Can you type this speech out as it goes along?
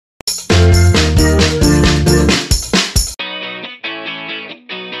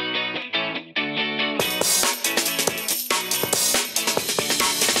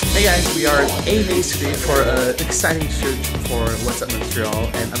We are at A Maze today for an exciting shoot for What's Up Montreal,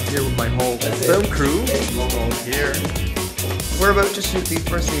 and I'm here with my whole film crew. All here. We're about to shoot the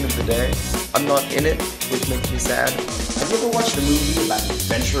first scene of the day. I'm not in it, which makes me sad. Have you ever watched a movie about an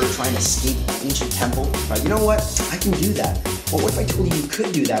adventurer trying to escape an ancient temple? You know what? I can do that. Well, what if I told you you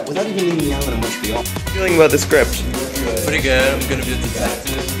could do that without even leaving the island of Montreal? Feeling about the script? Pretty good. I'm gonna be a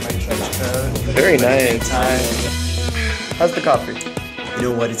detective with my trench coat. Very nice. How's the coffee? You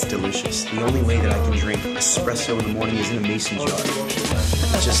know what? It's delicious. The only way that I can drink espresso in the morning is in a mason jar.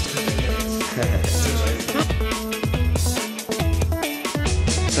 Just...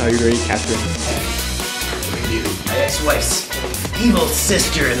 So are you ready, Captain? My ex-wife's evil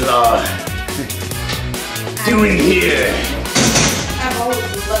sister-in-law. Doing here? I've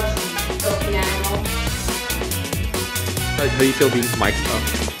always loved filthy animals. How do you feel being mic'd up?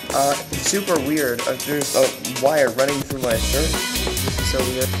 It's super weird. There's a wire running through my shirt. This is so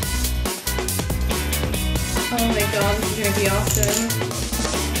weird. Oh my god, this is gonna be awesome.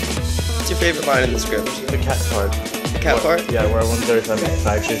 What's your favorite line in the script? The cat part. The cat part? Yeah, where one goes,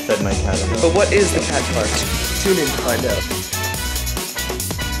 I actually fed my cat. But what is the cat part? Tune in to find out.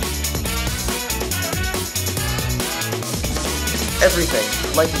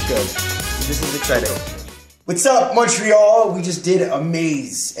 Everything. Life is good. This is exciting. What's up, Montreal? We just did a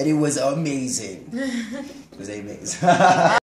maze, and it was amazing. It was a maze.